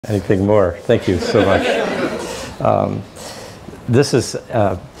Anything more? Thank you so much. This is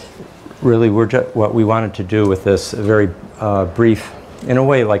really what we wanted to do with this very brief, in a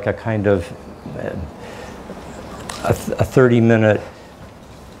way like a kind of a 30-minute,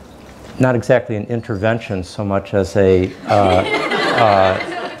 not exactly an intervention so much as a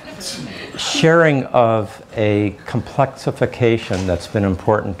sharing of a complexification that's been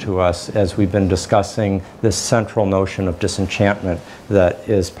important to us as we've been discussing this central notion of disenchantment that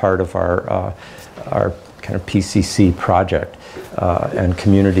is part of our kind of PCC project and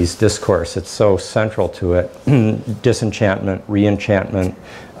communities discourse. It's so central to it. Disenchantment, re-enchantment,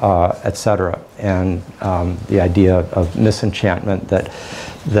 etc. And the idea of misenchantment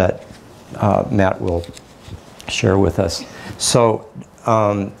that Matt will share with us. So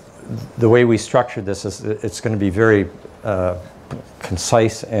the way we structured this is it's going to be very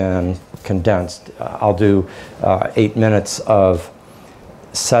concise and condensed. I'll do 8 minutes of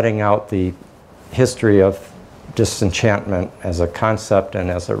setting out the history of disenchantment as a concept and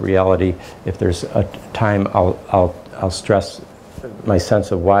as a reality. If there's a time, I'll stress my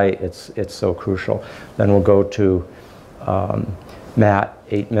sense of why it's so crucial. Then we'll go to Matt,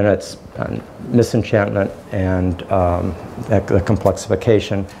 8 minutes on misenchantment and the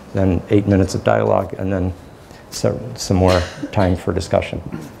complexification, then 8 minutes of dialogue, and then some more time for discussion.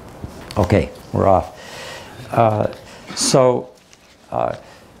 Okay, we're off.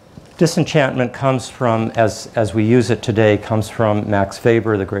 Disenchantment comes from, as we use it today, comes from Max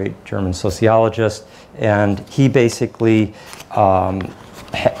Weber, the great German sociologist, and he basically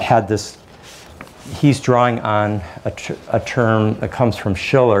had this. He's drawing on a term that comes from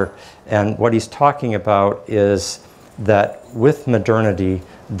Schiller, and what he's talking about is that with modernity,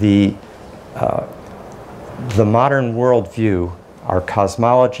 the modern worldview, our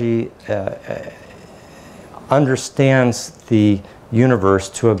cosmology, understands the universe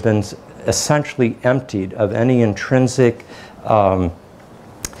to have been essentially emptied of any intrinsic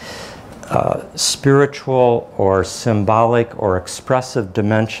spiritual or symbolic or expressive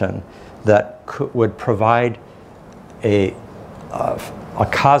dimension that would provide a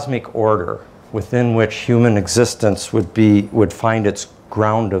cosmic order within which human existence would find its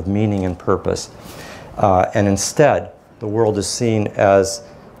ground of meaning and purpose. And instead, the world is seen as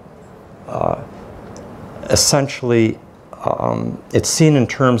essentially, it's seen in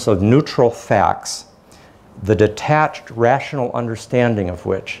terms of neutral facts, the detached rational understanding of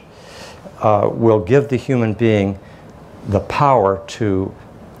which will give the human being the power to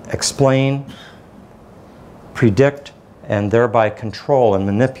explain, predict, and thereby control and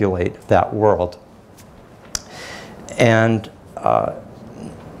manipulate that world. And of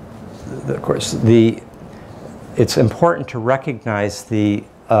course, it's important to recognize the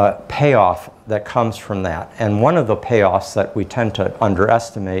payoff that comes from that. And one of the payoffs that we tend to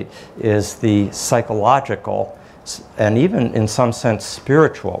underestimate is the psychological and even in some sense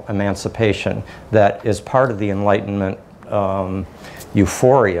spiritual emancipation that is part of the Enlightenment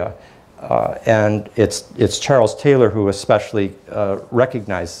euphoria. And it's Charles Taylor who especially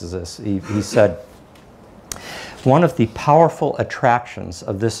recognizes this. He said, one of the powerful attractions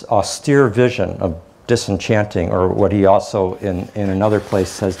of this austere vision of disenchanting, or what he also in another place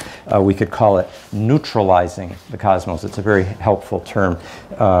says, we could call it neutralizing the cosmos. It's a very helpful term.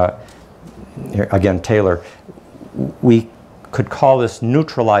 Here, again, Taylor. We could call this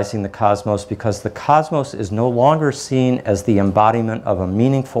neutralizing the cosmos because the cosmos is no longer seen as the embodiment of a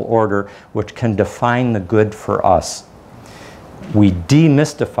meaningful order which can define the good for us. We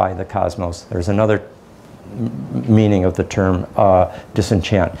demystify the cosmos. There's another meaning of the term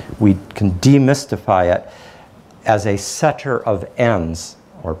disenchant. We can demystify it as a setter of ends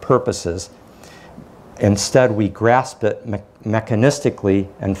or purposes. Instead, we grasp it mechanistically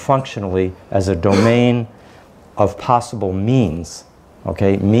and functionally as a domain of possible means,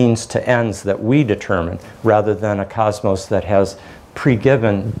 okay, means to ends that we determine, rather than a cosmos that has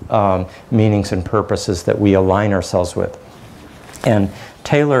pre-given meanings and purposes that we align ourselves with. And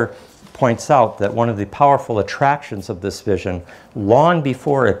Taylor points out that one of the powerful attractions of this vision, long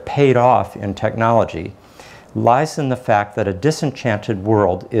before it paid off in technology, lies in the fact that a disenchanted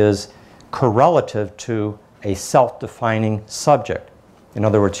world is correlative to a self-defining subject. In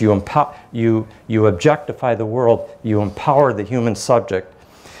other words, you objectify the world, you empower the human subject,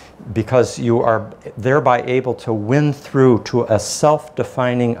 because you are thereby able to win through to a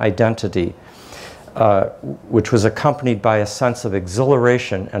self-defining identity, which was accompanied by a sense of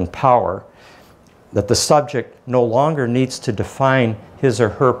exhilaration and power, that the subject no longer needs to define his or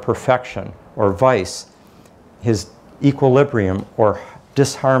her perfection or vice, his equilibrium or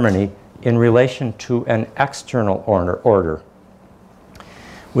disharmony in relation to an external order.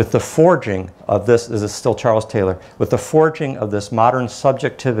 With the forging of this is still Charles Taylor, with the forging of this modern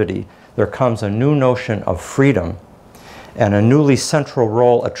subjectivity, there comes a new notion of freedom and a newly central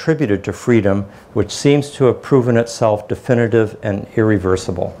role attributed to freedom, which seems to have proven itself definitive and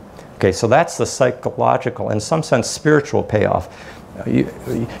irreversible. Okay, so that's the psychological, in some sense, spiritual payoff.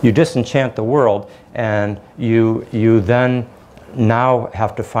 You disenchant the world, and you then now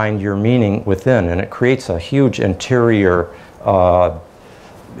have to find your meaning within, and it creates a huge interior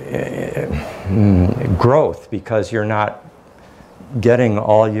growth, because you're not getting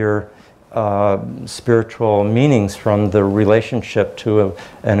all your spiritual meanings from the relationship to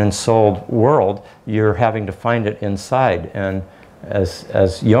an ensouled world. You're having to find it inside. And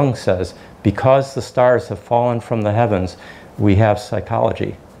as Jung says, because the stars have fallen from the heavens, we have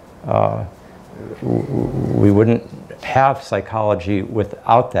psychology. We wouldn't have psychology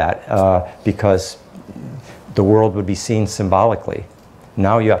without that, because the world would be seen symbolically.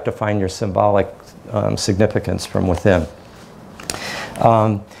 Now you have to find your symbolic significance from within.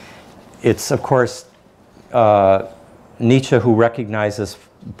 It's, of course, Nietzsche who recognizes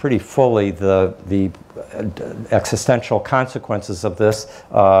pretty fully the existential consequences of this,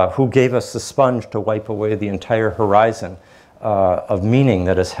 who gave us the sponge to wipe away the entire horizon of meaning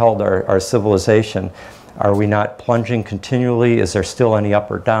that has held our civilization. Are we not plunging continually? Is there still any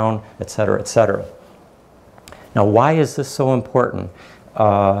up or down, et cetera, et cetera? Now, why is this so important?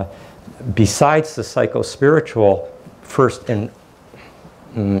 Besides the psycho-spiritual, first in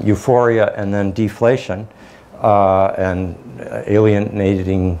euphoria and then deflation and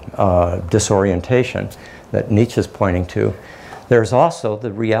alienating disorientation that Nietzsche is pointing to, there's also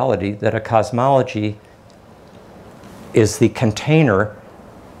the reality that a cosmology is the container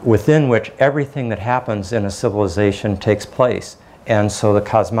within which everything that happens in a civilization takes place. And so the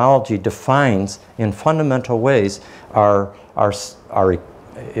cosmology defines in fundamental ways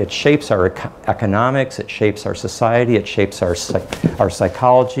it shapes our economics, it shapes our society, it shapes our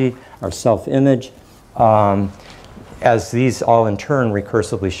psychology, our self-image, as these all in turn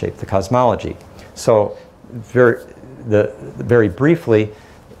recursively shape the cosmology. So very briefly,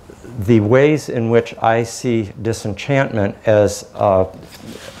 the ways in which I see disenchantment as a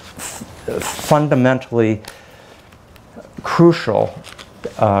fundamentally crucial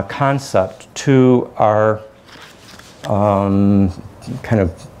concept to our kind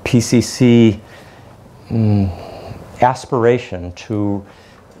of PCC aspiration to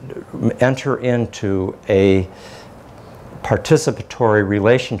enter into a participatory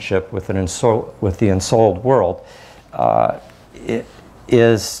relationship with the ensouled world it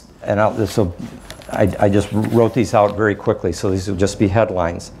is, and I just wrote these out very quickly, so these will just be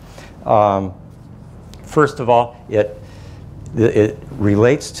headlines. First of all, it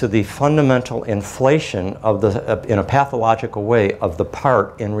relates to the fundamental inflation of in a pathological way, of the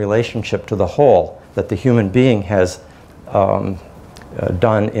part in relationship to the whole that the human being has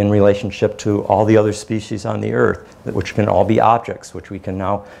done in relationship to all the other species on the earth, which can all be objects, which we can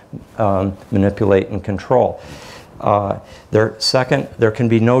now manipulate and control. Second, there can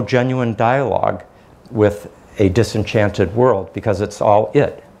be no genuine dialogue with a disenchanted world, because it's all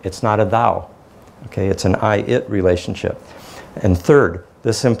it. It's not a thou. Okay, it's an I-it relationship. And third,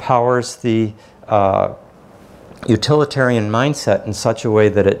 this empowers the utilitarian mindset in such a way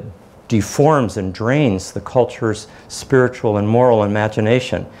that it deforms and drains the culture's spiritual and moral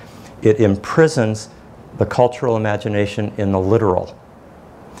imagination. It imprisons the cultural imagination in the literal.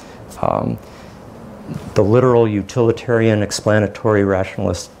 The literal, utilitarian, explanatory,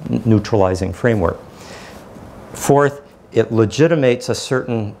 rationalist, neutralizing framework. Fourth, it legitimates a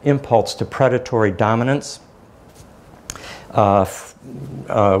certain impulse to predatory dominance,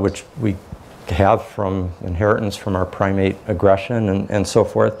 which we have from inheritance from our primate aggression and so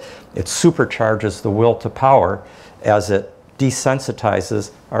forth. It supercharges the will to power as it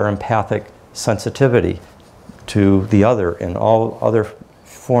desensitizes our empathic sensitivity to the other in all other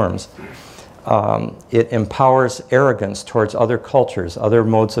forms. It empowers arrogance towards other cultures, other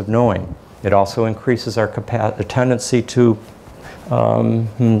modes of knowing. It also increases our tendency to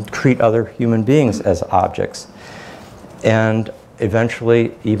treat other human beings as objects. And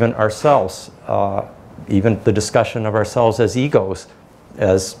eventually, even ourselves, even the discussion of ourselves as egos,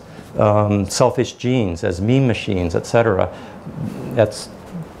 as selfish genes, as meme machines, etc. That's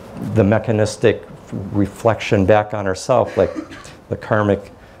the mechanistic reflection back on ourselves, like the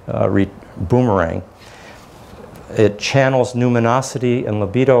karmic boomerang. It channels numinosity and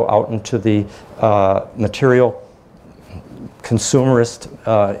libido out into the material consumerist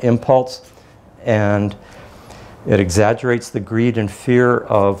impulse, and it exaggerates the greed and fear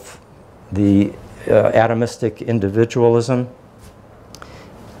of the atomistic individualism.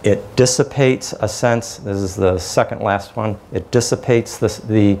 it dissipates a sense, this is the second last one, it dissipates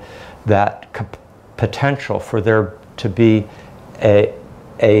that potential for there to be a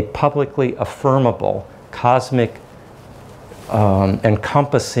publicly affirmable, cosmic,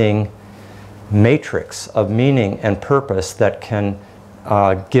 encompassing matrix of meaning and purpose that can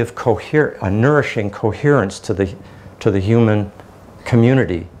give a nourishing coherence to the human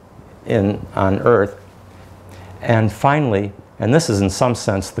community on Earth. And finally, and this is in some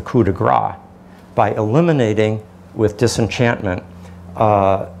sense the coup de grace, by eliminating with disenchantment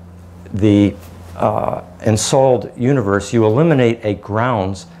the ensouled universe, you eliminate a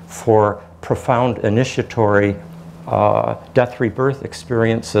grounds for profound initiatory death rebirth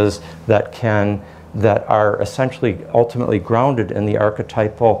experiences that are essentially ultimately grounded in the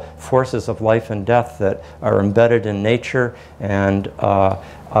archetypal forces of life and death that are embedded in nature and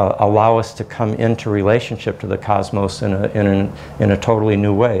allow us to come into relationship to the cosmos in a totally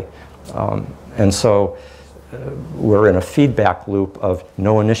new way. And so we're in a feedback loop of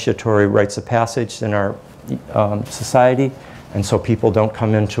no initiatory rites of passage in our society, and so people don't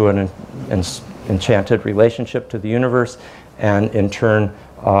come into an enchanted relationship to the universe, and in turn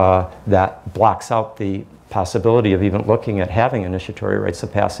that blocks out the possibility of even looking at having initiatory rites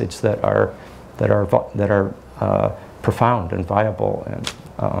of passage that are profound and viable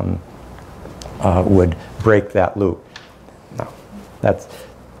and would break that loop. Now,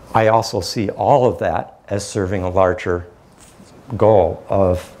 I also see all of that as serving a larger goal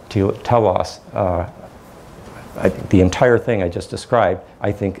of telos. The entire thing I just described,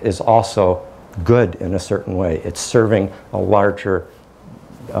 I think, is also good in a certain way. It's serving a larger,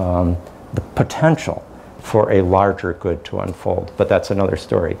 the potential for a larger good to unfold. But that's another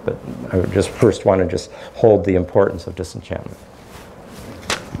story. But I would just first want to just hold the importance of disenchantment.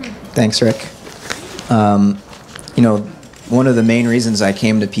 Thanks, Rick. You know, one of the main reasons I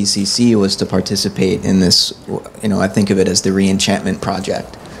came to PCC was to participate in this, you know, I think of it as the Re-Enchantment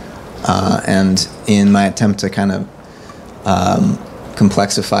project. And in my attempt to kind of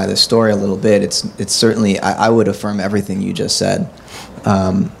complexify the story a little bit, it's certainly, I would affirm everything you just said.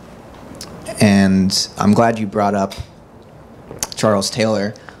 And I'm glad you brought up Charles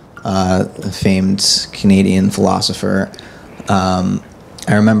Taylor, the famed Canadian philosopher.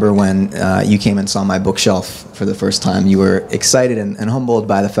 I remember when you came and saw my bookshelf for the first time, you were excited and humbled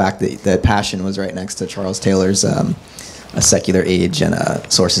by the fact that Passion was right next to Charles Taylor's A Secular Age and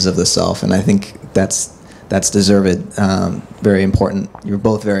Sources of the Self, and I think that's deserved. Very important. You're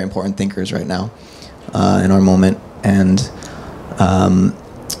both very important thinkers right now in our moment. And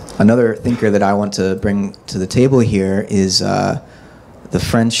another thinker that I want to bring to the table here is the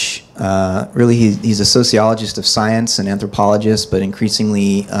French. Really, he's a sociologist of science and anthropologist, but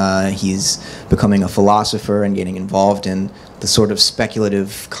increasingly he's becoming a philosopher and getting involved in the sort of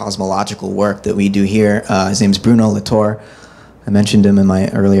speculative cosmological work that we do here. His name's Bruno Latour. I mentioned him in my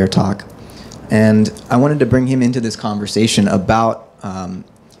earlier talk. And I wanted to bring him into this conversation about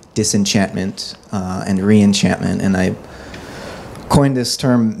disenchantment and re-enchantment. And I coined this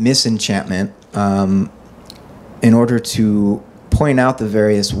term misenchantment in order to point out the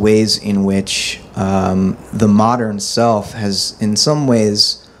various ways in which the modern self has, in some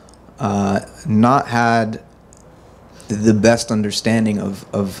ways, not had the best understanding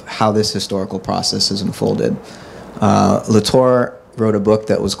of how this historical process has unfolded. Latour wrote a book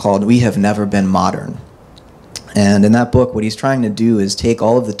that was called We Have Never Been Modern. And in that book, what he's trying to do is take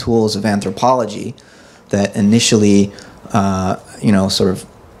all of the tools of anthropology that initially, you know, sort of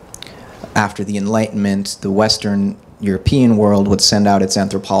after the Enlightenment, the Western European world would send out its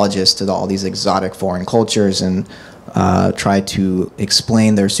anthropologists to all these exotic foreign cultures and try to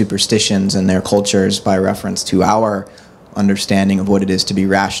explain their superstitions and their cultures by reference to our understanding of what it is to be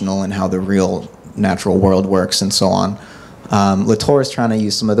rational and how the real natural world works and so on. Latour is trying to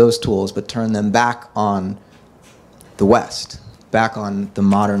use some of those tools but turn them back on the West, back on the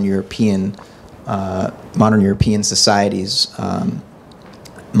modern European societies,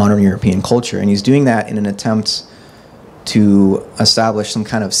 modern European culture. And he's doing that in an attempt to establish some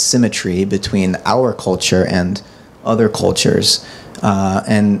kind of symmetry between our culture and other cultures.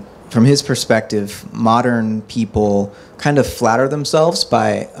 And from his perspective, modern people kind of flatter themselves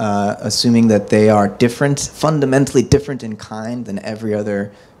by assuming that they are different, fundamentally different in kind than every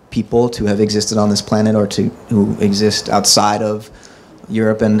other people to have existed on this planet or who exist outside of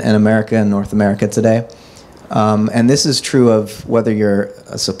Europe and America and North America today. And this is true of whether you're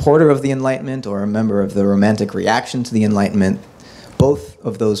a supporter of the Enlightenment or a member of the Romantic reaction to the Enlightenment. Both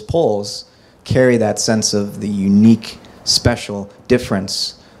of those poles carry that sense of the unique, special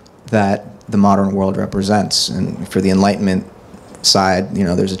difference that the modern world represents. And for the Enlightenment, side,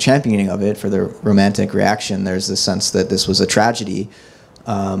 there's a championing of it for the romantic reaction. There's the sense that this was a tragedy,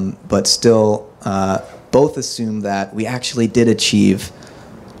 but still both assume that we actually did achieve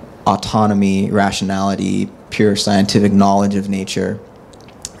autonomy, rationality, pure scientific knowledge of nature,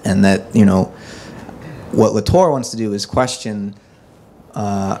 and that, what Latour wants to do is question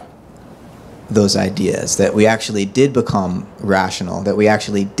those ideas, that we actually did become rational, that we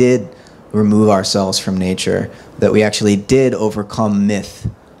actually did remove ourselves from nature, that we actually did overcome myth.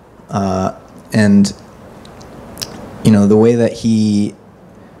 And, the way that he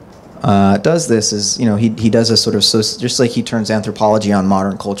does this is, he does a sort of, just like he turns anthropology on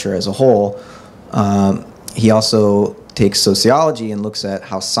modern culture as a whole, he also takes sociology and looks at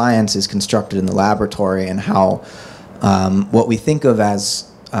how science is constructed in the laboratory, and how what we think of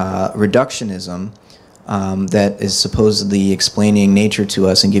as reductionism, that is supposedly explaining nature to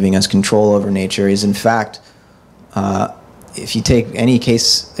us and giving us control over nature, is in fact, if you take any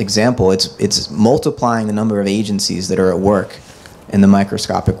case example, it's multiplying the number of agencies that are at work in the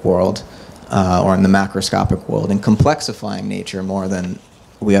microscopic world or in the macroscopic world, and complexifying nature more than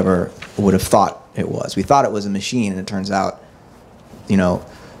we ever would have thought it was. We thought it was a machine, and it turns out,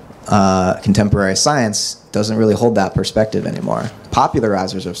 contemporary science doesn't really hold that perspective anymore.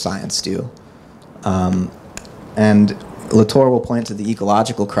 Popularizers of science do. And Latour will point to the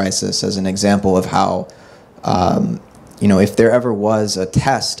ecological crisis as an example of how, if there ever was a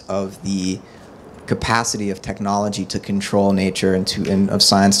test of the capacity of technology to control nature and of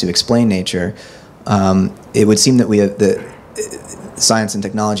science to explain nature, it would seem that science and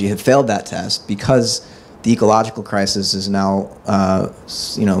technology have failed that test, because the ecological crisis is now,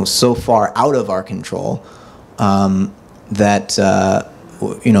 so far out of our control that,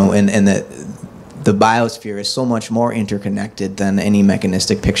 and that the biosphere is so much more interconnected than any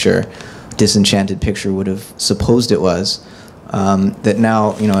mechanistic picture, disenchanted picture would have supposed it was. That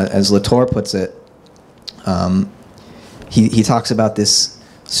now, as Latour puts it, he talks about this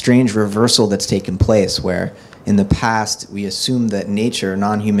strange reversal that's taken place, where in the past we assumed that nature,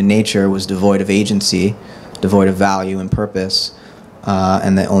 non-human nature, was devoid of agency, devoid of value and purpose,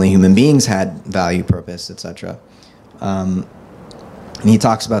 and that only human beings had value, purpose, etc. And he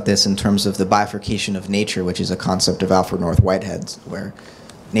talks about this in terms of the bifurcation of nature, which is a concept of Alfred North Whitehead's, where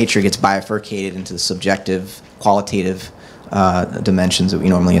nature gets bifurcated into the subjective, qualitative dimensions that we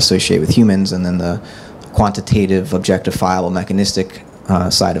normally associate with humans, and then the quantitative, objectifiable, mechanistic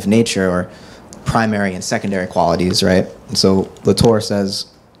side of nature, or primary and secondary qualities, right? And so Latour says,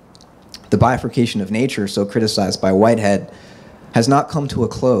 the bifurcation of nature, so criticized by Whitehead, has not come to a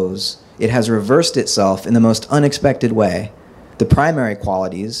close. It has reversed itself in the most unexpected way. The primary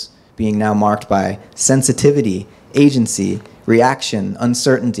qualities being now marked by sensitivity, agency, reaction,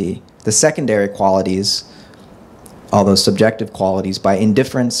 uncertainty. The secondary qualities, all those subjective qualities, by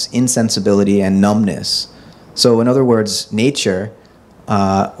indifference, insensibility, and numbness. So in other words, nature,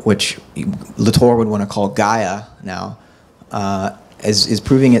 which Latour would want to call Gaia now, is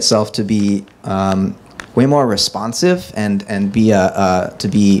proving itself to be way more responsive and to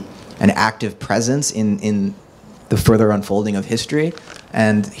be an active presence in the further unfolding of history,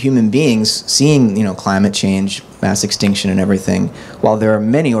 and human beings seeing climate change, mass extinction, and everything. While there are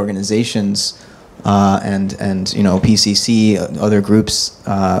many organizations and PCC, other groups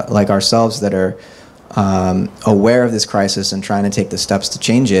like ourselves that are aware of this crisis and trying to take the steps to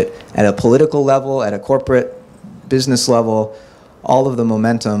change it at a political level, at a corporate business level, all of the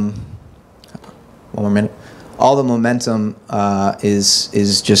momentum. One more minute. All the momentum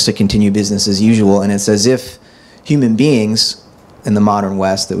is just to continue business as usual, and it's as if human beings in the modern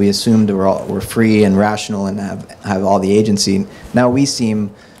West that we assumed were free and rational and have all the agency, now we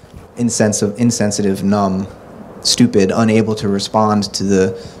seem insensitive, numb, stupid, unable to respond to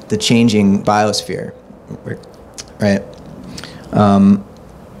the changing biosphere, right?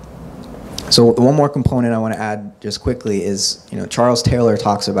 So one more component I want to add just quickly is, Charles Taylor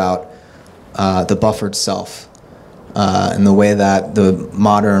talks about the buffered self and the way that the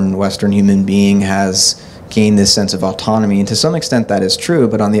modern Western human being has gained this sense of autonomy. And to some extent that is true,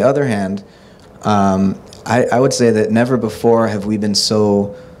 but on the other hand, I would say that never before has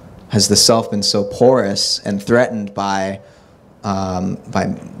the self been so porous and threatened by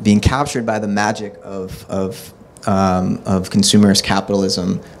being captured by the magic of consumerist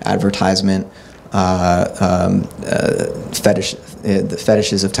capitalism, advertisement, the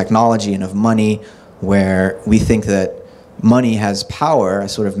fetishes of technology and of money, where we think that money has power, a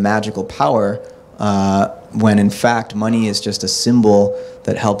sort of magical power, when in fact money is just a symbol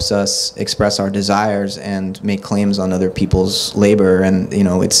that helps us express our desires and make claims on other people's labor. And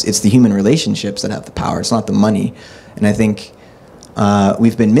it's the human relationships that have the power. It's not the money. And I think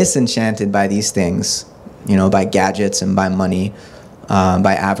we've been misenchanted by these things, you know, by gadgets and by money,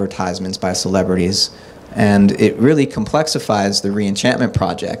 by advertisements, by celebrities. And it really complexifies the Re-Enchantment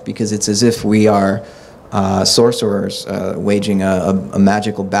project, because it's as if we are sorcerers waging a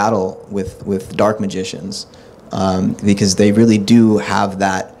magical battle with dark magicians, because they really do have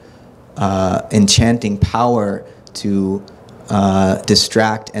that enchanting power to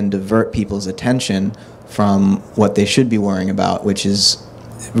distract and divert people's attention from what they should be worrying about, which is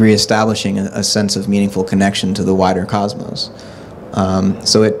reestablishing a sense of meaningful connection to the wider cosmos.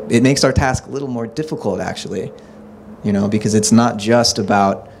 So it makes our task a little more difficult, actually, you know, because it's not just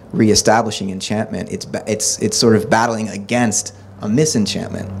about reestablishing enchantment. It's sort of battling against a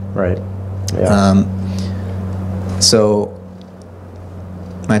misenchantment. Right. Yeah. So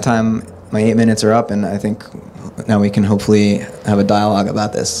my 8 minutes are up, and I think now we can hopefully have a dialogue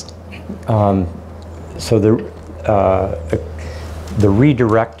about this. So the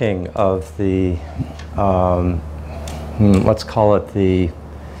redirecting of the let's call it the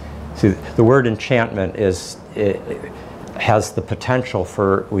word enchantment has the potential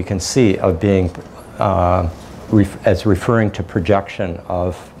for, we can see, of being as referring to projection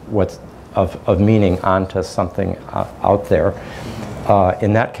of of meaning onto something out there.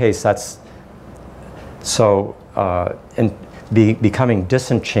 In that case, that's so becoming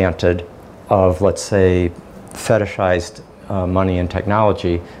disenchanted of, let's say, fetishized money and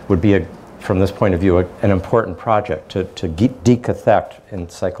technology would be, from this point of view, an important project to decathect, in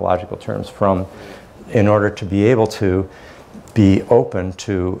psychological terms, in order to be able to be open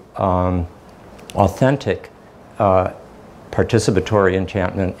to authentic participatory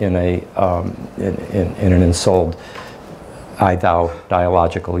enchantment in an ensouled I-thou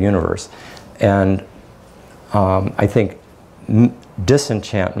dialogical universe. And I think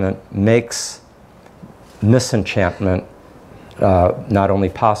disenchantment makes misenchantment not only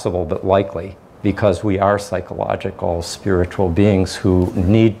possible but likely, because we are psychological, spiritual beings who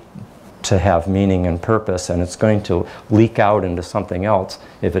need to have meaning and purpose, and it's going to leak out into something else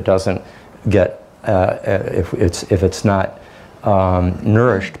if it doesn't get, if it's not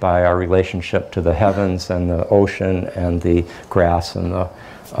nourished by our relationship to the heavens and the ocean and the grass and the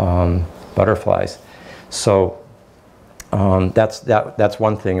butterflies. So that's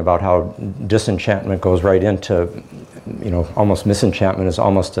one thing about how disenchantment goes right into, almost misenchantment is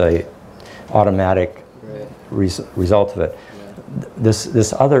almost a automatic result of it.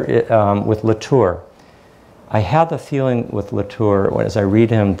 This other, with Latour, I have the feeling with Latour, as I read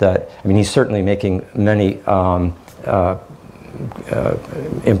him, that, he's certainly making many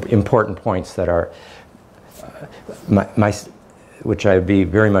important points that are, which I'd be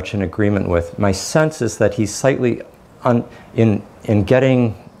very much in agreement with. My sense is that he's slightly, in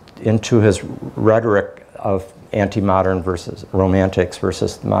getting into his rhetoric of anti-modern versus romantics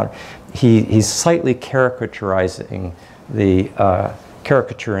versus modern, he's slightly caricaturing the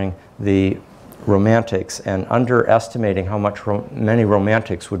romantics and underestimating how much many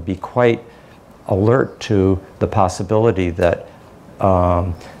romantics would be quite alert to the possibility that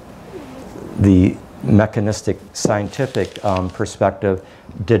the mechanistic scientific perspective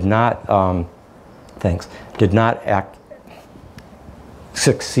did not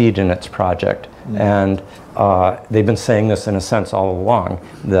succeed in its project. And they've been saying this in a sense all along,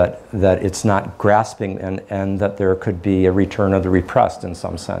 that it's not grasping, and that there could be a return of the repressed in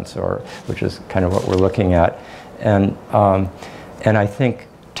some sense, which is kind of what we're looking at. And I think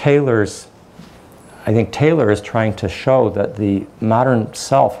Taylor is trying to show that the modern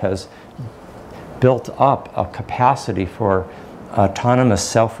self has built up a capacity for autonomous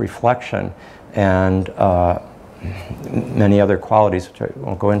self-reflection and many other qualities, which I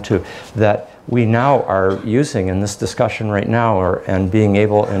won't go into, that we now are using in this discussion right now, and being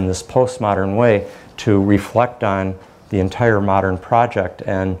able in this postmodern way to reflect on the entire modern project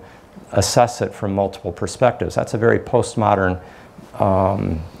and assess it from multiple perspectives. That's a very postmodern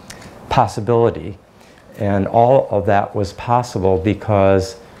possibility. And all of that was possible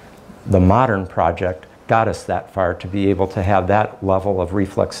because the modern project got us that far to be able to have that level of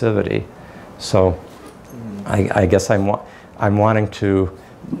reflexivity. So I guess I'm wanting to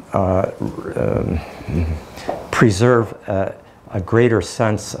preserve a greater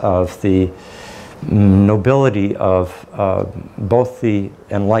sense of the nobility of both the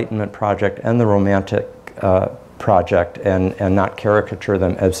Enlightenment project and the Romantic project, and not caricature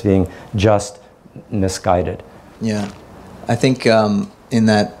them as being just misguided. Yeah, I think in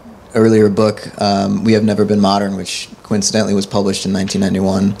that earlier book, We Have Never Been Modern, which coincidentally was published in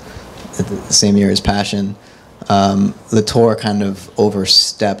 1991, the same year as Passion, Latour kind of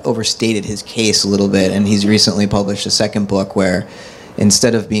overstated his case a little bit, and he's recently published a second book where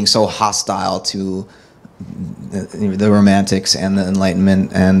instead of being so hostile to the Romantics and the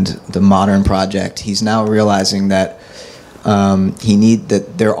Enlightenment and the modern project, he's now realizing that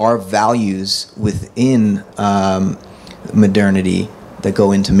that there are values within modernity that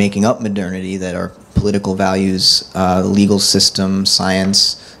go into making up modernity, that are political values, legal system,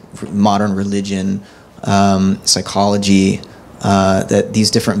 science, modern religion, psychology, that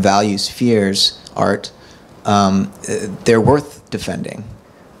these different values, spheres, art, they're worth defending.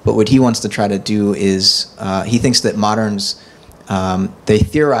 But what he wants to try to do is, he thinks that moderns, they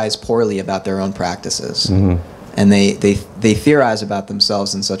theorize poorly about their own practices. Mm-hmm. And they theorize about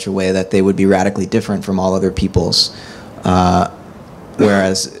themselves in such a way that they would be radically different from all other peoples.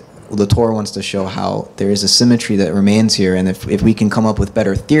 Whereas Latour wants to show how there is a symmetry that remains here, and if we can come up with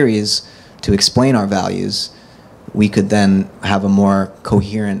better theories to explain our values, we could then have a more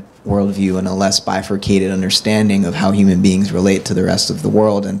coherent worldview and a less bifurcated understanding of how human beings relate to the rest of the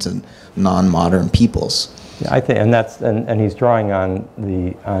world and to non-modern peoples. Yeah, I think, and he's drawing on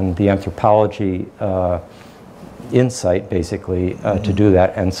the anthropology insight, basically, to do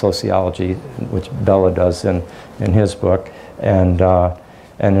that, and sociology, which Bella does in his book, and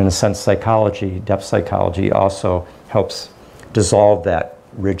in a sense, psychology, depth psychology, also helps dissolve that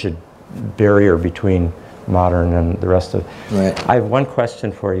rigid barrier between modern and the rest of. Right. I have one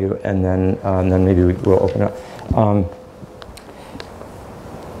question for you, and then maybe we'll open up.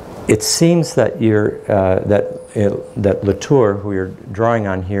 It seems that that Latour, who you're drawing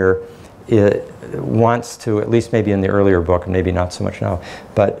on here, wants to, at least maybe in the earlier book, and maybe not so much now,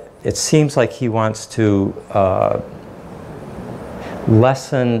 but it seems like he wants to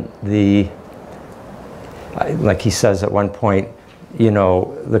lessen like he says at one point,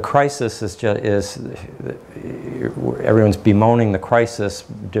 the crisis is everyone's bemoaning the crisis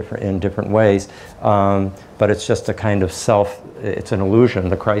in different ways, but it's just a kind of it's an illusion,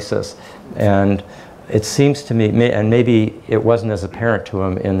 the crisis. And it seems to me, and maybe it wasn't as apparent to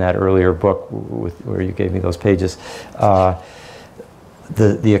him in that earlier book where you gave me those pages,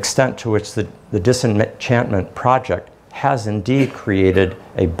 the extent to which the Disenchantment project has indeed created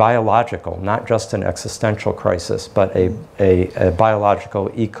a biological, not just an existential crisis, but a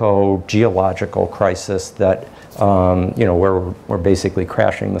biological, eco-geological crisis that, where we're basically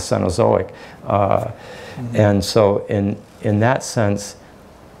crashing the Cenozoic. And so in that sense,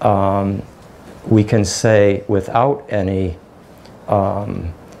 we can say without any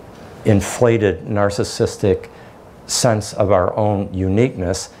inflated narcissistic sense of our own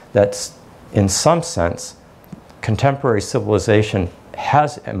uniqueness, that's in some sense contemporary civilization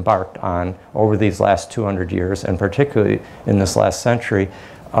has embarked on over these last 200 years, and particularly in this last century,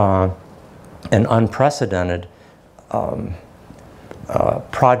 an unprecedented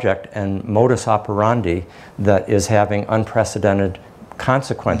project and modus operandi that is having unprecedented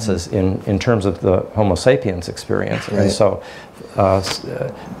consequences in terms of the Homo sapiens experience. Right. And so,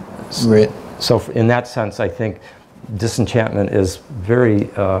 so in that sense, I think disenchantment is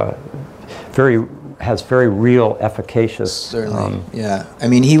has very real, efficacious. Certainly, yeah. I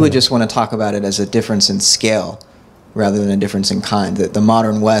mean, he would just want to talk about it as a difference in scale rather than a difference in kind. That the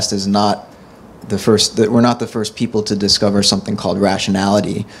modern West is not the first, that we're not the first people to discover something called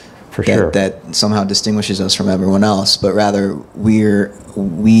rationality. For sure. That somehow distinguishes us from everyone else, but rather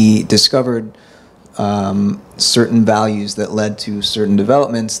we discovered certain values that led to certain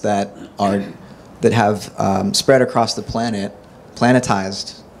developments that have spread across the planet,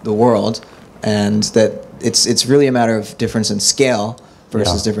 planetized the world, and that it's really a matter of difference in scale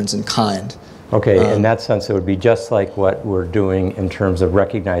versus difference in kind. Okay, in that sense, it would be just like what we're doing in terms of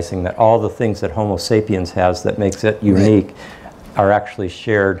recognizing that all the things that Homo sapiens has that makes it unique are actually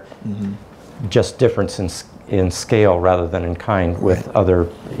shared, just difference in scale rather than in kind with other,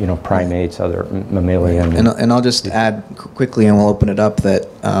 primates, other mammalian. And I'll just add quickly, and we'll open it up, that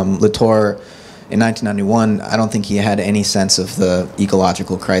Latour, in 1991, I don't think he had any sense of the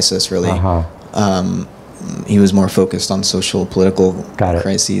ecological crisis, really. He was more focused on social, political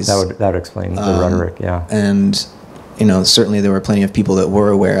crises. That would explain the rhetoric, yeah. And, certainly there were plenty of people that were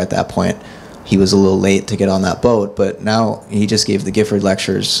aware at that point. He was a little late to get on that boat, but now he just gave the Gifford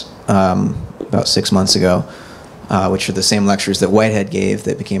lectures about 6 months ago, which are the same lectures that Whitehead gave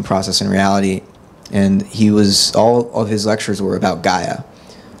that became Process and Reality. And all of his lectures were about Gaia.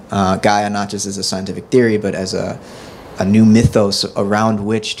 Gaia not just as a scientific theory, but as a new mythos around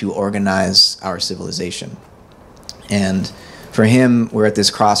which to organize our civilization. And for him, we're at this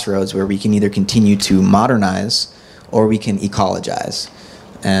crossroads where we can either continue to modernize or we can ecologize.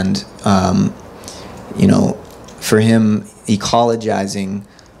 And, for him, ecologizing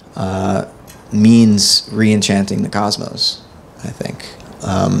means re-enchanting the cosmos, I think.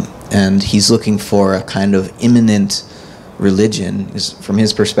 And he's looking for a kind of immanent religion. From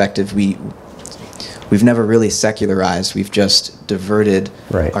his perspective, we've never really secularized. We've just diverted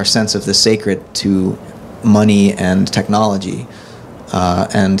our sense of the sacred to money and technology.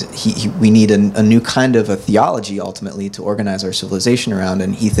 And we need a new kind of a theology, ultimately, to organize our civilization around.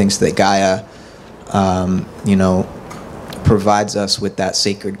 And he thinks that Gaia, you know, provides us with that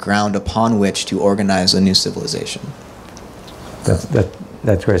sacred ground upon which to organize a new civilization.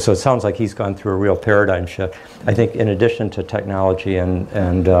 That's great. So it sounds like he's gone through a real paradigm shift. I think in addition to technology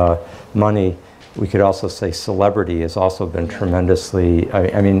and money, we could also say celebrity has also been tremendously,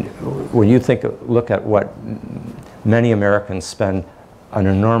 I mean, when you look at what many Americans spend an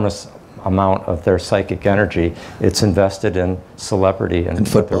enormous amount of their psychic energy, it's invested in celebrity and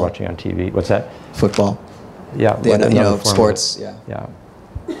what they're watching on TV. What's that? Football. Yeah. You know, sports. Yeah. Yeah.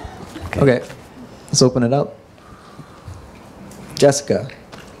 Okay. Let's open it up. Jessica.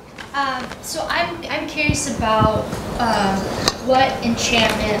 So I'm curious about what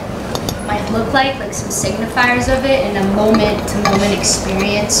enchantment might look like some signifiers of it in a moment-to-moment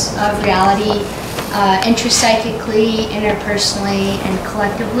experience of reality, intrapsychically, interpersonally, and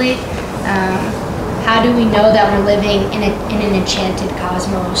collectively. How do we know that we're living in an enchanted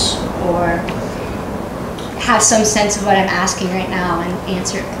cosmos, or have some sense of what I'm asking right now and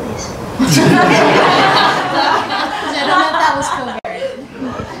answer it, please? I don't know if that was coherent.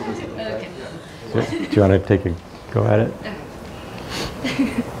 Okay. Do you want to take a go at it?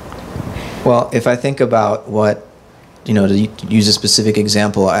 Well, if I think about what, you know, to use a specific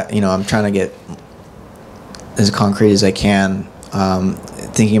example, I'm trying to get as concrete as I can,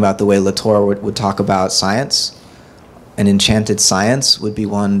 thinking about the way Latour would talk about science. An enchanted science would be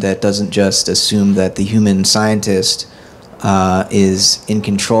one that doesn't just assume that the human scientist is in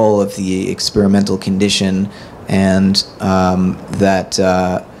control of the experimental condition and that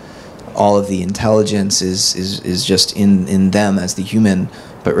all of the intelligence is just in them as the human,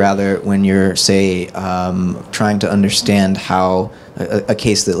 but rather when you're, say, trying to understand how, a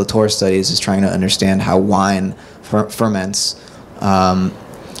case that Latour studies is trying to understand how wine ferments,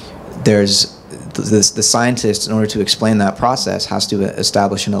 there's the scientist, in order to explain that process, has to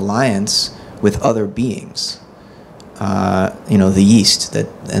establish an alliance with other beings. You know, the yeast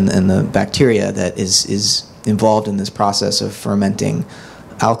and the bacteria that is involved in this process of fermenting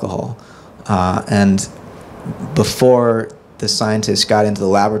alcohol. And before the scientists got into the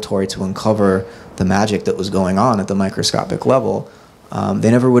laboratory to uncover the magic that was going on at the microscopic level, they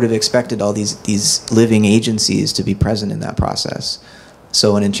never would have expected all these living agencies to be present in that process.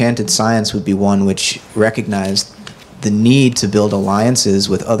 So an enchanted science would be one which recognized the need to build alliances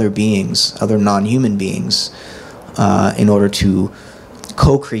with other beings, other non-human beings, in order to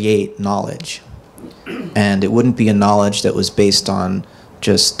co-create knowledge. And it wouldn't be a knowledge that was based on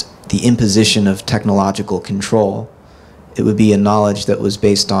just the imposition of technological control. It would be a knowledge that was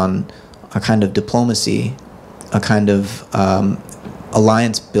based on a kind of diplomacy, a kind of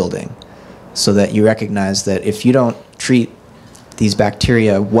alliance building, so that you recognize that if you don't treat these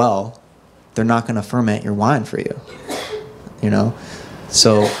bacteria well, they're not going to ferment your wine for you. You know?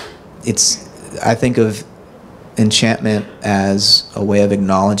 So I think of enchantment as a way of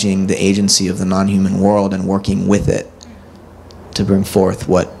acknowledging the agency of the non-human world and working with it to bring forth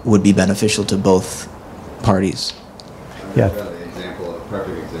what would be beneficial to both parties. Yeah. A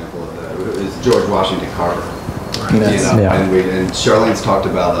perfect example of that is George Washington Carver. Yes. You know, Yeah. and Charlene's talked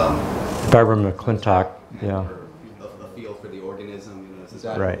about Barbara McClintock. Yeah. the feel for the organism. You know, this is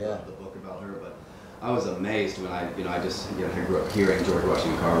Right. the book about her. But I was amazed when I grew up hearing George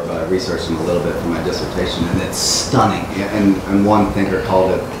Washington Carver, but I researched him a little bit for my dissertation, and it's stunning. And one thinker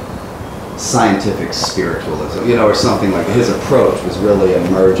called it scientific spiritualism, you know, or something like that. His approach was really a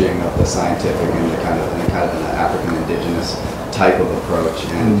merging of the scientific and the kind of an African indigenous type of approach.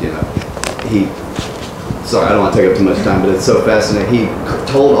 And you know, sorry, I don't want to take up too much time, but it's so fascinating. He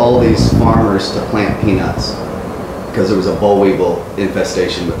told all these farmers to plant peanuts because there was a boll weevil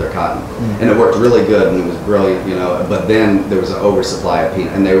infestation with their cotton, and it worked really good and it was brilliant, you know. But then there was an oversupply of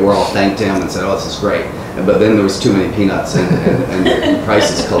peanuts, and they were all thanked him and said, "Oh, this is great." But then there was too many peanuts, and the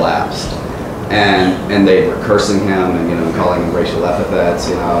prices collapsed. And they were cursing him and, you know, calling him racial epithets,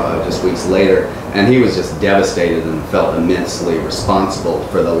 you know, just weeks later. And he was just devastated and felt immensely responsible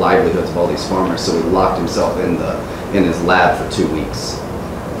for the livelihoods of all these farmers. So he locked himself in his lab for 2 weeks.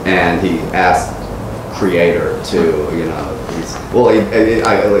 And he asked Creator to, you know,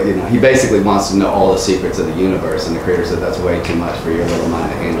 he basically wants to know all the secrets of the universe, and the creator said that's way too much for your little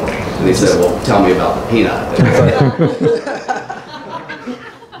mind to handle. And he said, well, tell me about the peanut.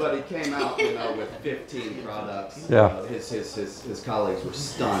 But he came out, with 15 products. Yeah. His colleagues were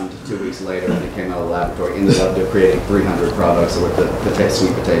stunned 2 weeks later when he came out of the laboratory. Ended up creating 300 products with the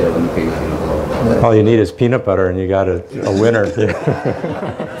sweet potato and the peanut. Blah, blah, blah. All you need is peanut butter, and you got a winner.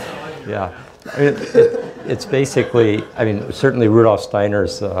 Yeah. It's basically, certainly Rudolf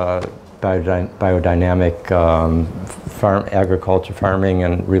Steiner's biodynamic agriculture, farming,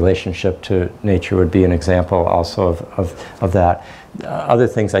 and relationship to nature would be an example also of that. Other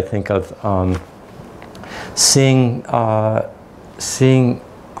things I think of, seeing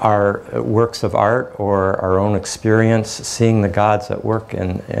our works of art or our own experience, seeing the gods at work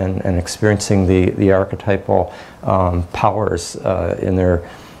and experiencing the archetypal powers in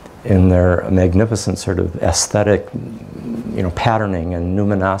their magnificent sort of aesthetic, patterning and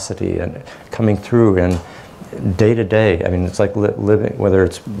numinosity and coming through and day to day. It's like living, whether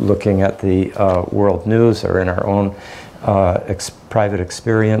it's looking at the world news or in our own private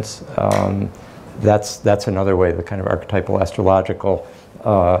experience. That's another way, the kind of archetypal astrological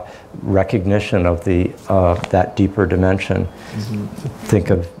recognition of that deeper dimension. Mm-hmm. Think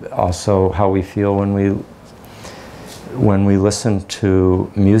of also how we feel when we listen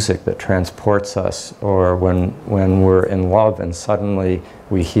to music that transports us, or when we're in love and suddenly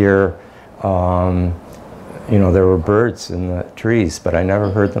we hear, there were birds in the trees, but I never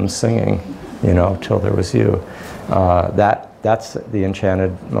heard them singing, till there was you. That's the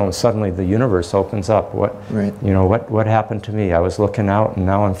enchanted moment. Suddenly the universe opens up. What happened to me? I was looking out and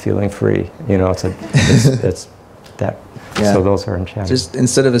now I'm feeling free. It's that. Yeah. So those are enchanted. Just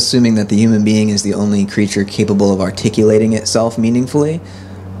instead of assuming that the human being is the only creature capable of articulating itself meaningfully,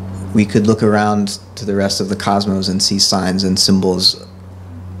 we could look around to the rest of the cosmos and see signs and symbols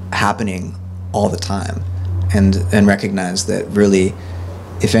happening all the time, and recognize that really,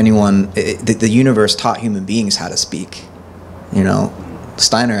 if anyone, the universe taught human beings how to speak.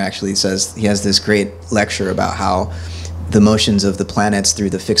 Steiner actually says, he has this great lecture about how the motions of the planets through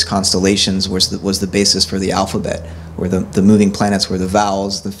the fixed constellations was the basis for the alphabet, where the moving planets were the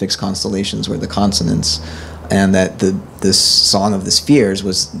vowels, the fixed constellations were the consonants, and that this song of the spheres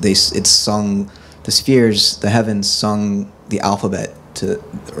the heavens sung the alphabet to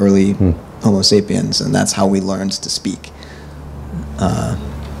early Homo sapiens, and that's how we learned to speak. I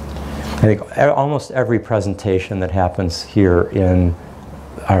think almost every presentation that happens here in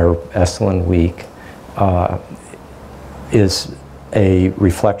our Esalen week is a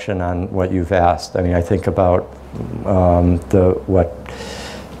reflection on what you've asked. I think about the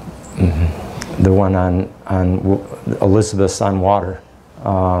one on Elizabeth's on water,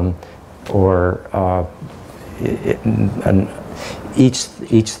 and each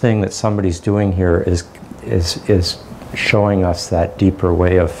thing that somebody's doing here is showing us that deeper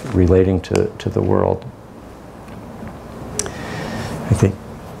way of relating to the world.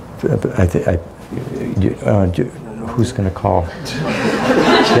 Who's going to call?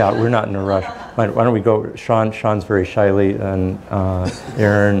 Yeah, we're not in a rush. Why don't we go? Sean's very shyly, and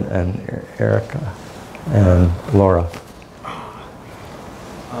Aaron and Erica and Laura.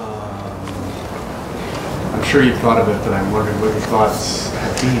 I'm sure you've thought of it, but I'm wondering what your thoughts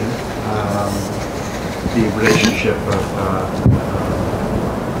have been. The relationship of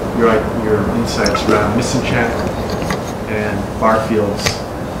your insights around Misenchantment and Barfield's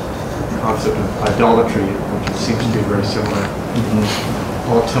concept of idolatry, which seems to be very similar. Mm-hmm.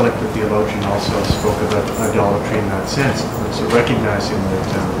 Paul Tillich, the theologian, also spoke about idolatry in that sense. So recognizing that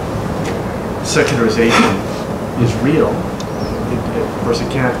secularization is real. Of course,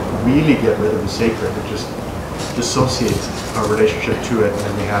 it can't really get rid of the sacred. It just dissociates our relationship to it,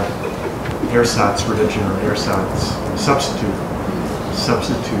 and we have ersatz religion or ersatz substitute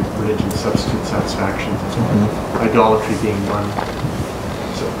religion, substitute satisfaction, idolatry being one.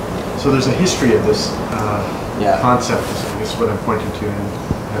 So there's a history of this concept, is I guess what I'm pointing to, and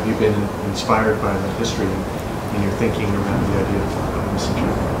have you been inspired by that history in your thinking around the idea of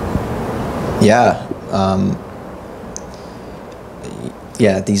misenchantment?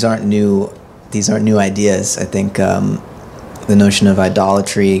 These aren't new ideas. I think the notion of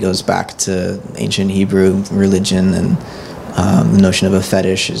idolatry goes back to ancient Hebrew religion, and the notion of a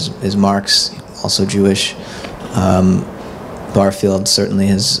fetish is Marx, also Jewish. Barfield certainly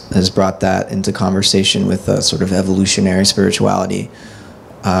has brought that into conversation with a sort of evolutionary spirituality,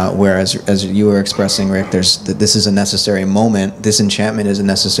 whereas as you were expressing, Rick, this is a necessary moment. Disenchantment is a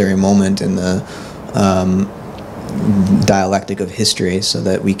necessary moment in the dialectic of history, so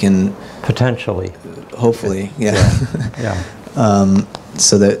that we can Potentially. Hopefully, yeah. Yeah.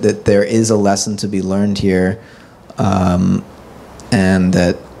 So that there is a lesson to be learned here, and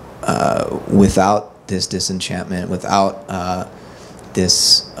that without this disenchantment, without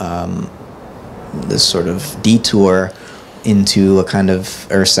this this sort of detour into a kind of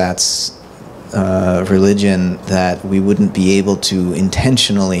ersatz religion, that we wouldn't be able to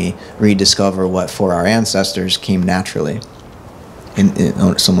intentionally rediscover what for our ancestors came naturally,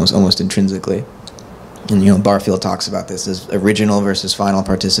 it's almost intrinsically. And Barfield talks about this as original versus final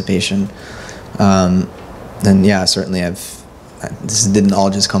participation. And yeah, certainly this didn't all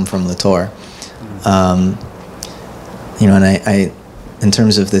just come from Latour. And I in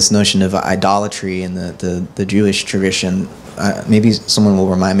terms of this notion of idolatry in the Jewish tradition, maybe someone will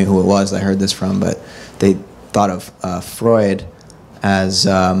remind me who it was I heard this from, but they thought of Freud as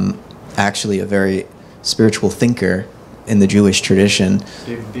actually a very spiritual thinker in the Jewish tradition.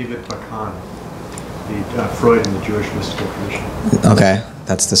 David Bakan, Freud in the Jewish mystical tradition. Okay,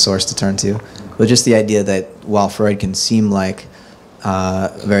 that's the source to turn to. But just the idea that while Freud can seem like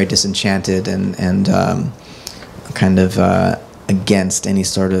very disenchanted and kind of against any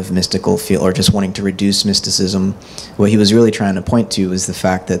sort of mystical feel, or just wanting to reduce mysticism, what he was really trying to point to is the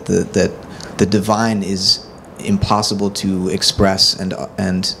fact that the divine is impossible to express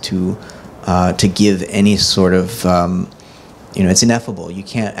and to give any sort of it's ineffable. You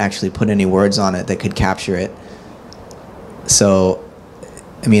can't actually put any words on it that could capture it. So,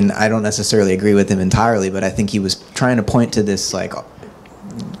 I mean, I don't necessarily agree with him entirely, but I think he was trying to point to this like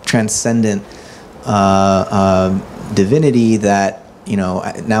transcendent divinity that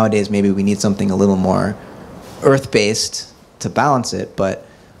nowadays maybe we need something a little more earth-based to balance it. But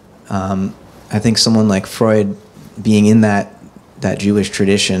I think someone like Freud, being in that Jewish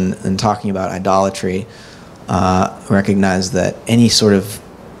tradition and talking about idolatry, recognized that any sort of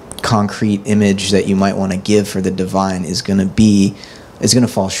concrete image that you might want to give for the divine is going to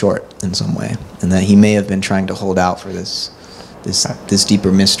fall short in some way, and that he may have been trying to hold out for this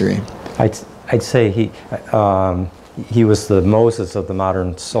deeper mystery. I'd say he was the Moses of the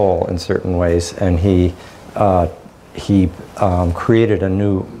modern soul in certain ways, and he created a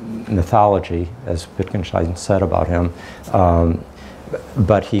new mythology, as Wittgenstein said about him,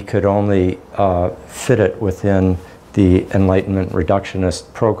 but he could only fit it within the Enlightenment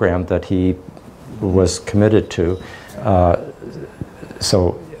reductionist program that he was committed to.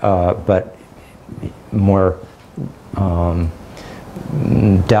 But more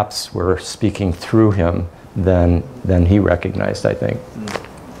depths were speaking through him than he recognized, I think.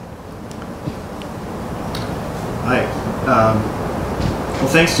 Hi. Well,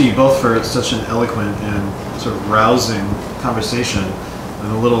 thanks to you both for such an eloquent and sort of rousing conversation.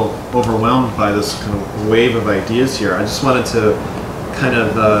 I'm a little overwhelmed by this kind of wave of ideas here. I just wanted to kind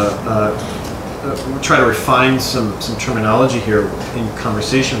of try to refine some terminology here in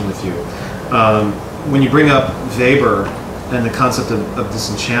conversation with you. When you bring up Weber and the concept of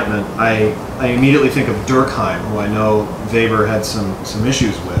disenchantment, I immediately think of Durkheim, who I know Weber had some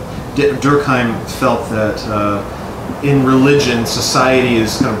issues with. Durkheim felt that in religion, society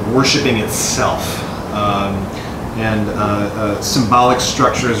is kind of worshiping itself. And symbolic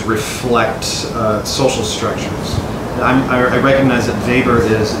structures reflect social structures. I recognize that Weber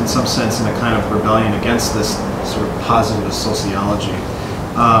is, in some sense, in a kind of rebellion against this sort of positivist sociology.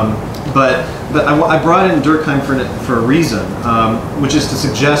 But I brought in Durkheim for a reason, which is to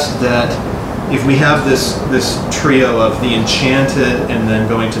suggest that if we have this trio of the enchanted and then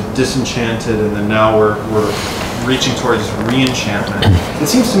going to disenchanted, and then now we're reaching towards re-enchantment, it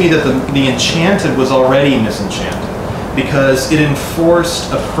seems to me that the enchanted was already misenchanted, because it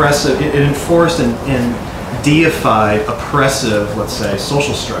enforced and deified oppressive, let's say,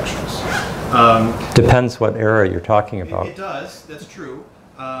 social structures. Depends what era you're talking about. It does, that's true.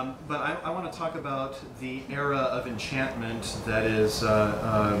 But I want to talk about the era of enchantment that is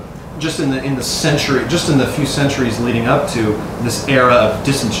just in the century, just in the few centuries leading up to this era of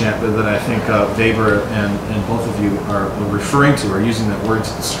disenchantment that I think Weber and both of you are referring to, or using that word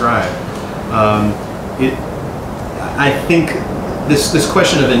to describe. I think this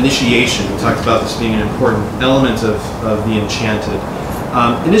question of initiation, we talked about this being an important element of the enchanted.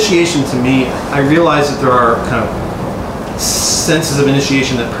 Initiation, to me, I realize that there are kind of senses of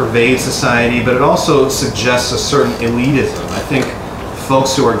initiation that pervade society, but it also suggests a certain elitism. I think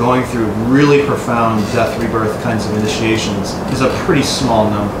folks who are going through really profound death, rebirth kinds of initiations is a pretty small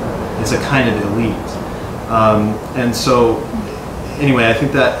number. It's a kind of elite. And so, anyway, I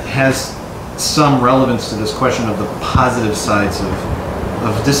think that has some relevance to this question of the positive sides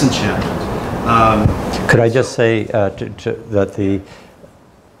of disenchantment. Could I just say that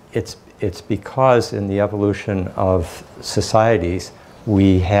it's because in the evolution of societies,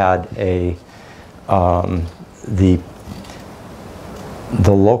 we had a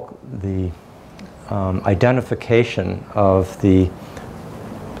identification of the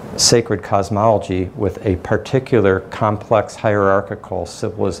sacred cosmology with a particular complex hierarchical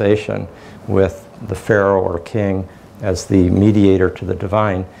civilization with the pharaoh or king as the mediator to the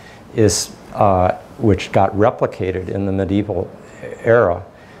divine, is which got replicated in the medieval era,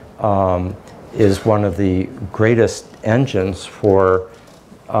 is one of the greatest engines for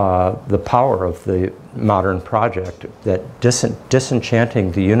the power of the modern project. That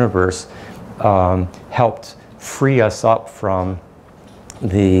disenchanting the universe helped free us up from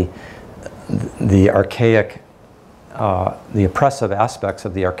the archaic, the oppressive aspects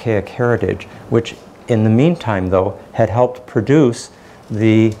of the archaic heritage, which in the meantime, though, had helped produce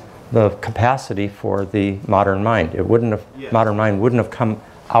the capacity for the modern mind. It wouldn't have, Yes. Modern mind wouldn't have come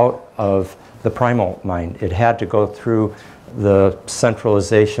out of the primal mind. It had to go through the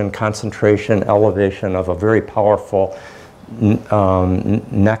centralization, concentration, elevation of a very powerful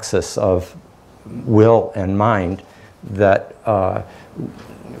nexus of will and mind that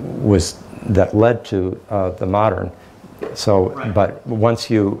that led to the modern. So, Right. but once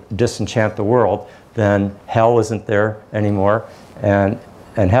you disenchant the world, then hell isn't there anymore, and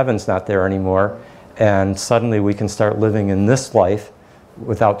heaven's not there anymore, and suddenly we can start living in this life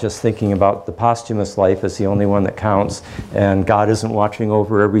without just thinking about the posthumous life as the only one that counts, and God isn't watching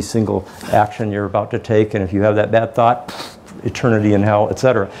over every single action you're about to take, and if you have that bad thought, eternity in hell,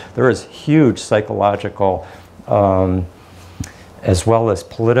 etc. There is huge psychological as well as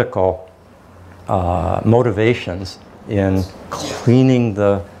political motivations in cleaning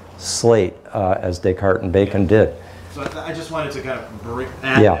the slate, as Descartes and Bacon did. So I just wanted to kind of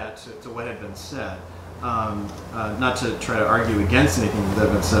add Yeah. that to what had been said. Not to try to argue against anything that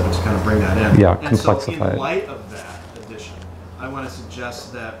had been said, but to kind of bring that in. Yeah, and so complexify in it. light of that addition, I want to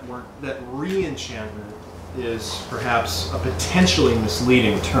suggest that that re-enchantment is perhaps a potentially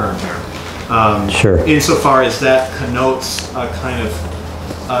misleading term here. Sure. Insofar as that connotes a kind of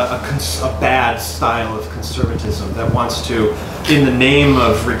a bad style of conservatism that wants to, in the name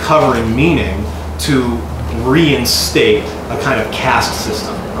of recovering meaning, to reinstate a kind of caste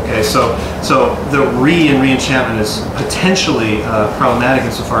system. Okay, so the re-enchantment is potentially problematic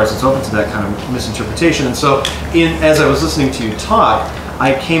insofar as it's open to that kind of misinterpretation. And so, as I was listening to you talk,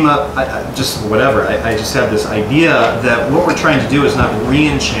 I came up, I just had this idea that what we're trying to do is not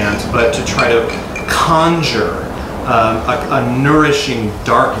re-enchant, but to try to conjure a nourishing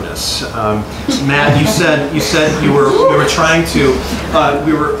darkness. Matt, you said we were trying to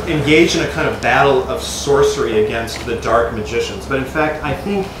we were engaged in a kind of battle of sorcery against the dark magicians. But in fact, I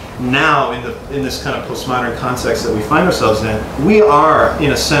think now in this kind of postmodern context that we find ourselves in, we are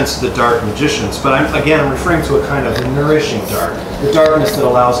in a sense the dark magicians. But I'm referring to a kind of nourishing dark, the darkness that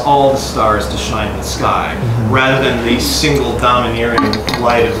allows all the stars to shine in the sky, rather than the single domineering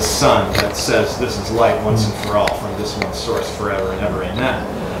light of the sun that says this is light once and for all from this one source forever and ever, amen.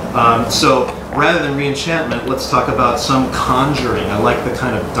 So rather than re-enchantment, let's talk about some conjuring. I like the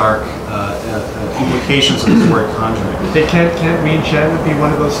kind of dark implications of the word conjuring. Can't re-enchantment be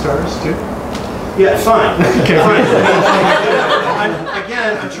one of those stars too? Yeah, fine. Fine.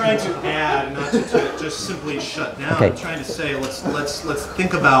 I'm trying to add, not to just simply shut down. Okay. I'm trying to say let's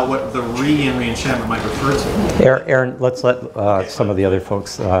think about what the re-enchantment might refer to. Aaron, let's let some of the other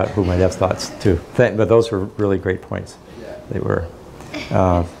folks who might have thoughts too. But those were really great points. They were.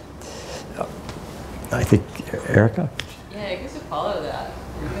 I think, Erica? Yeah, I guess to follow that.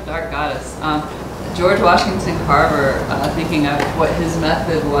 You're a dark goddess. George Washington Carver, thinking of what his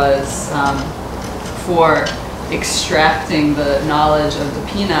method was for extracting the knowledge of the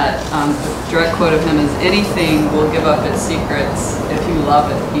peanut, a direct quote of him is, "Anything will give up its secrets if you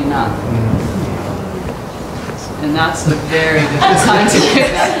love it enough." And that's a very different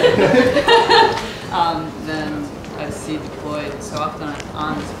scientific method than I see deployed so often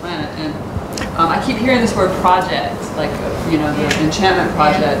on this planet. And I keep hearing this word project, like, the enchantment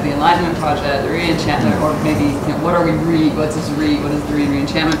project, the enlightenment project, the re-enchantment, or maybe, what is the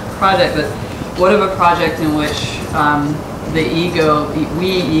re-enchantment project? But what of a project in which the ego, we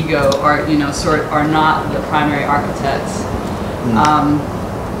ego, are, are not the primary architects,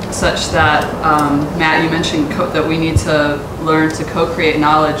 such that, Matt, you mentioned that we need to learn to co-create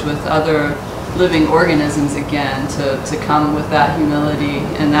knowledge with other living organisms again, to come with that humility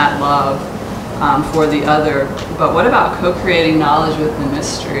and that love for the other. But what about co-creating knowledge with the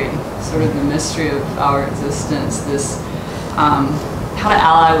mystery, sort of the mystery of our existence, this, how to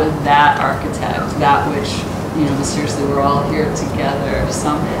ally with that architect, that which mysteriously we're all here together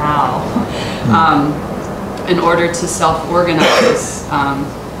somehow, in order to self-organize.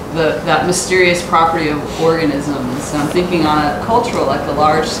 That mysterious property of organisms. I'm thinking on a cultural, like a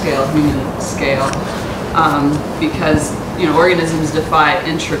large scale, human scale, because organisms defy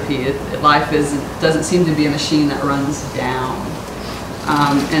entropy. Life doesn't seem to be a machine that runs down,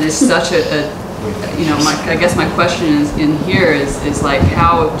 and it's such I guess my question is like,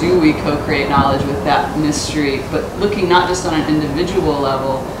 how do we co-create knowledge with that mystery? But looking not just on an individual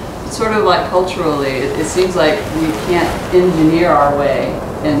level, but sort of like culturally, it seems like we can't engineer our way.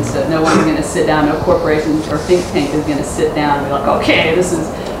 And so no one's going to sit down, no corporation or think tank is going to sit down and be like, okay, this is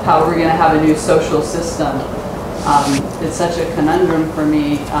how we're going to have a new social system. It's such a conundrum for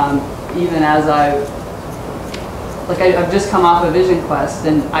me, even as I've just come off a vision quest,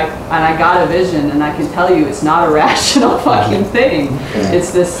 and I got a vision, and I can tell you it's not a rational fucking thing.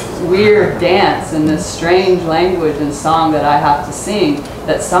 It's this weird dance and this strange language and song that I have to sing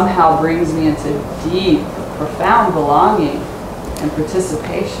that somehow brings me into deep, profound belonging and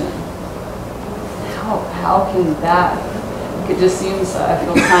participation. How can that? It just seems, I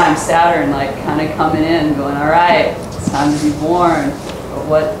feel kind of Saturn, like kind of coming in, going, all right, it's time to be born. But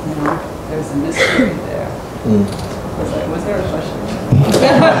what, there's a mystery there. Was there a question?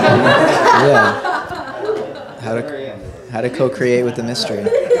 Yeah. How to co-create with the mystery.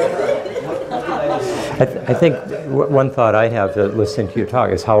 I think one thought I have listening to you talk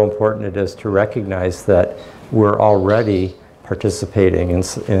is how important it is to recognize that we're already participating in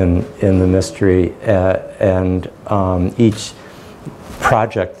the mystery, and each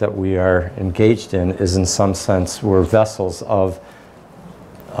project that we are engaged in is, in some sense, we're vessels of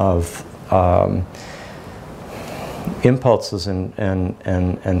impulses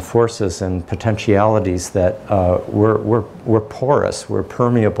and forces and potentialities that we're porous, we're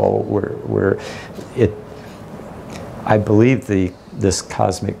permeable, I believe this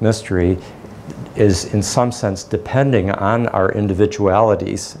cosmic mystery is in some sense depending on our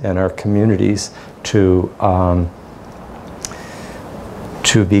individualities and our communities to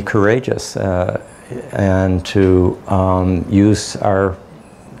be courageous and to use our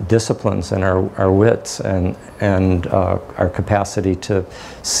disciplines and our wits and our capacity to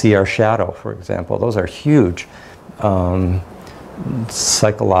see our shadow, for example. Those are huge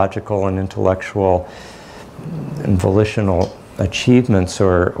psychological and intellectual and volitional achievements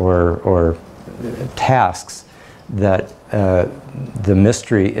or tasks that the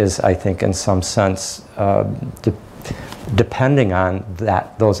mystery is, I think, in some sense, depending on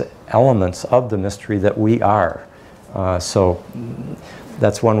those elements of the mystery that we are. So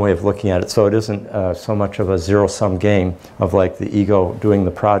that's one way of looking at it. So it isn't so much of a zero-sum game of like the ego doing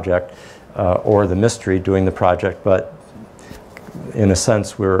the project or the mystery doing the project, but in a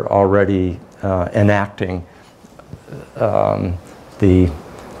sense we're already enacting the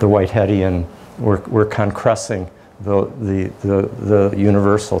Whiteheadian. We're concressing the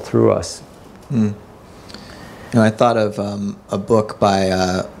universal through us. I thought of a book by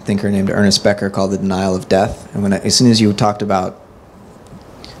a thinker named Ernest Becker called The Denial of Death. And as soon as you talked about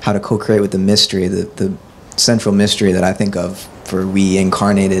how to co-create with the mystery, the central mystery that I think of for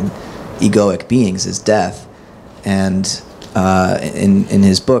reincarnated egoic beings is death. And in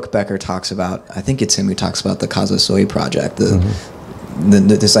his book, Becker talks about, I think it's him who talks about the Kazasoi project,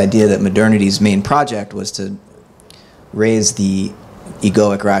 this idea that modernity's main project was to raise the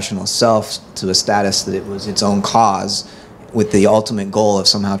egoic rational self to a status that it was its own cause, with the ultimate goal of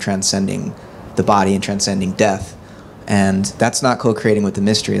somehow transcending the body and transcending death. And that's not co-creating with the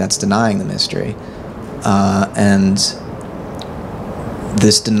mystery, that's denying the mystery. And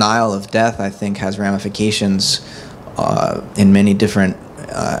this denial of death, I think, has ramifications in many different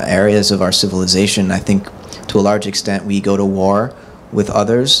areas of our civilization. I think to a large extent we go to war with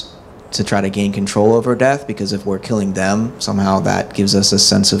others to try to gain control over death, because if we're killing them, somehow that gives us a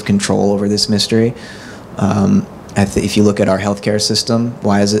sense of control over this mystery. If you look at our healthcare system,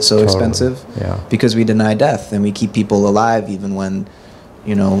 why is it so expensive? Yeah. Because we deny death, and we keep people alive even when,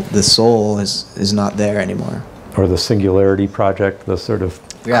 the soul is not there anymore. Or the Singularity Project, the sort of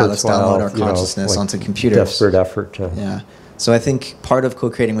let's download our consciousness onto computers. Desperate effort to. Yeah. So I think part of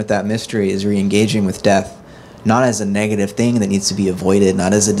co-creating with that mystery is re-engaging with death, not as a negative thing that needs to be avoided,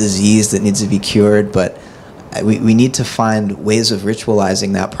 not as a disease that needs to be cured, but we need to find ways of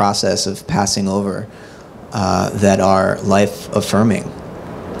ritualizing that process of passing over that are life-affirming.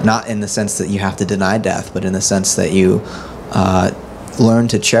 Not in the sense that you have to deny death, but in the sense that you learn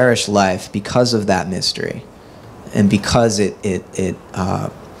to cherish life because of that mystery, and because it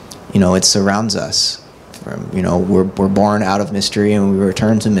surrounds us. We're born out of mystery and we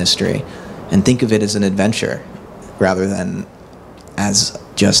return to mystery. and think of it as an adventure rather than as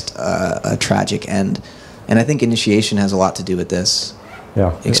just a tragic end. And I think initiation has a lot to do with this.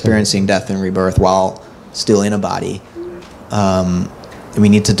 Yeah. Experiencing death and rebirth while still in a body. We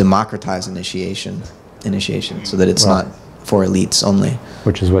need to democratize initiation so that it's not for elites only.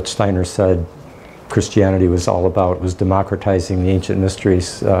 Which is what Steiner said Christianity was all about, was democratizing the ancient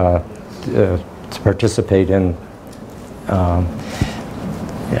mysteries to participate in.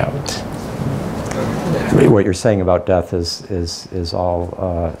 What you're saying about death is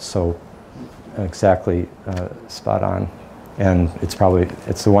all so exactly spot on, and it's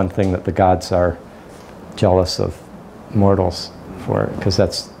the one thing that the gods are jealous of mortals for, because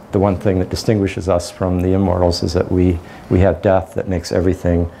that's the one thing that distinguishes us from the immortals, is that we have death that makes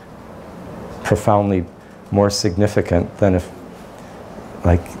everything profoundly more significant than if,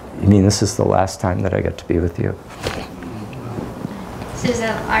 like, I mean, this is the last time that I get to be with you. This is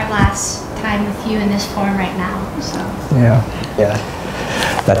our last time with you in this form right now, so. Yeah.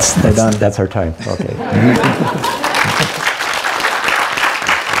 That's our time. Okay.